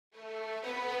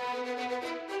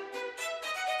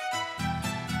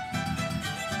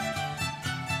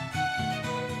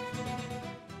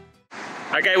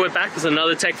Okay, we're back with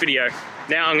another tech video.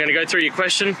 Now I'm going to go through your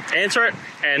question, answer it,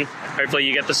 and hopefully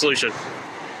you get the solution.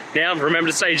 Now remember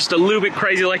to stay just a little bit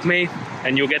crazy like me,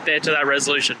 and you'll get there to that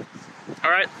resolution.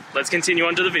 Alright, let's continue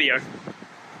on to the video.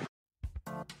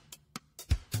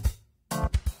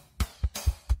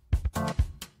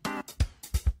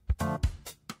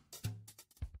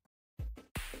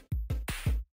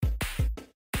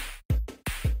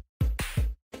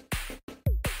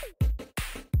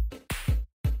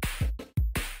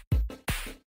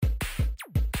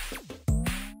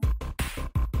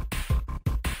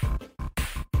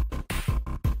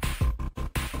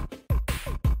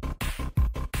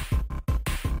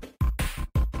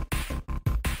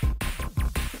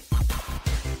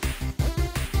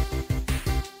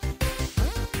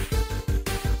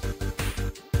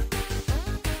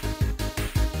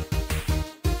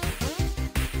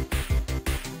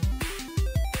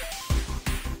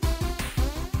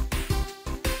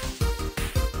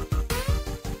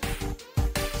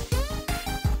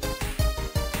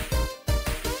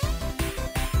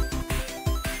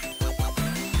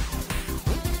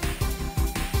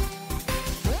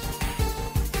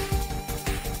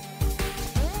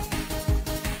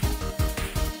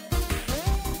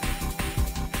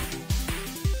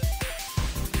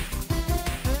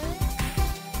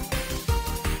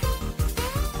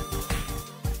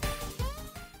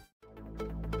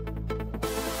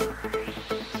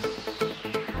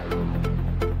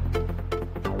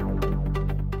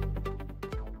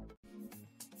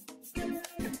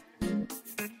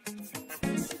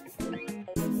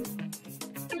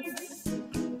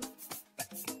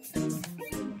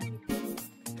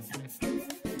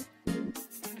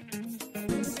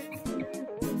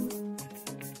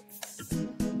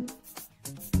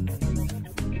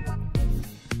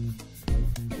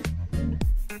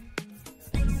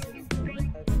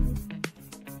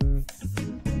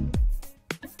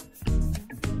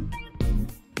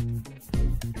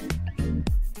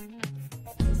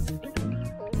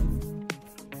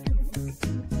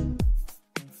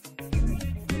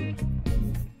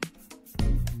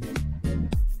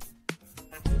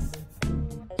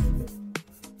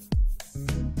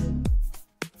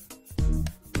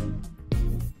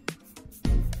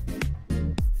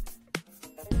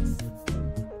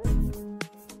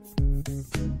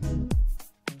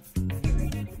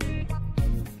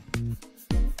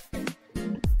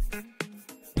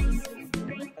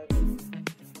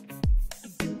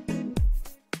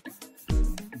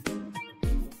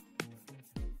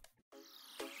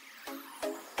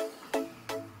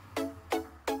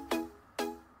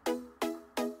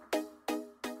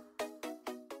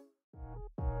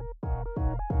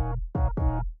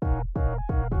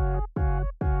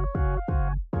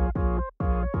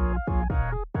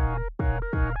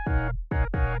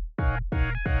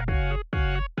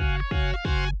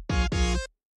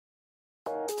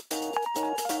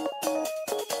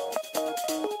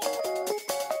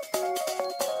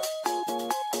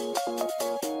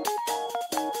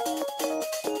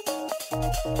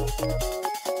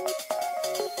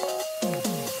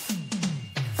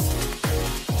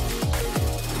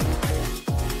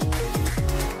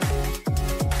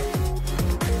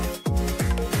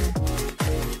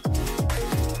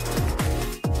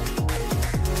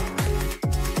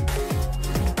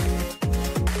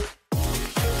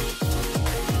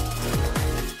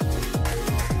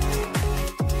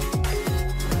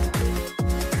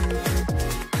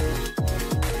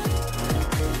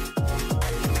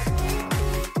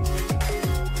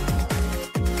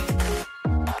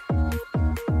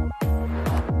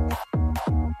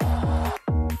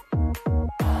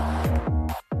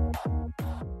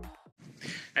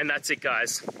 And that's it,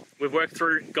 guys. We've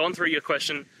gone through your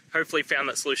question, hopefully found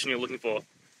that solution you're looking for.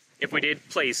 If we did,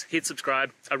 please hit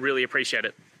subscribe. I really appreciate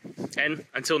it. And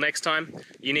until next time,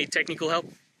 you need technical help?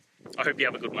 I hope you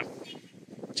have a good one.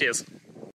 Cheers.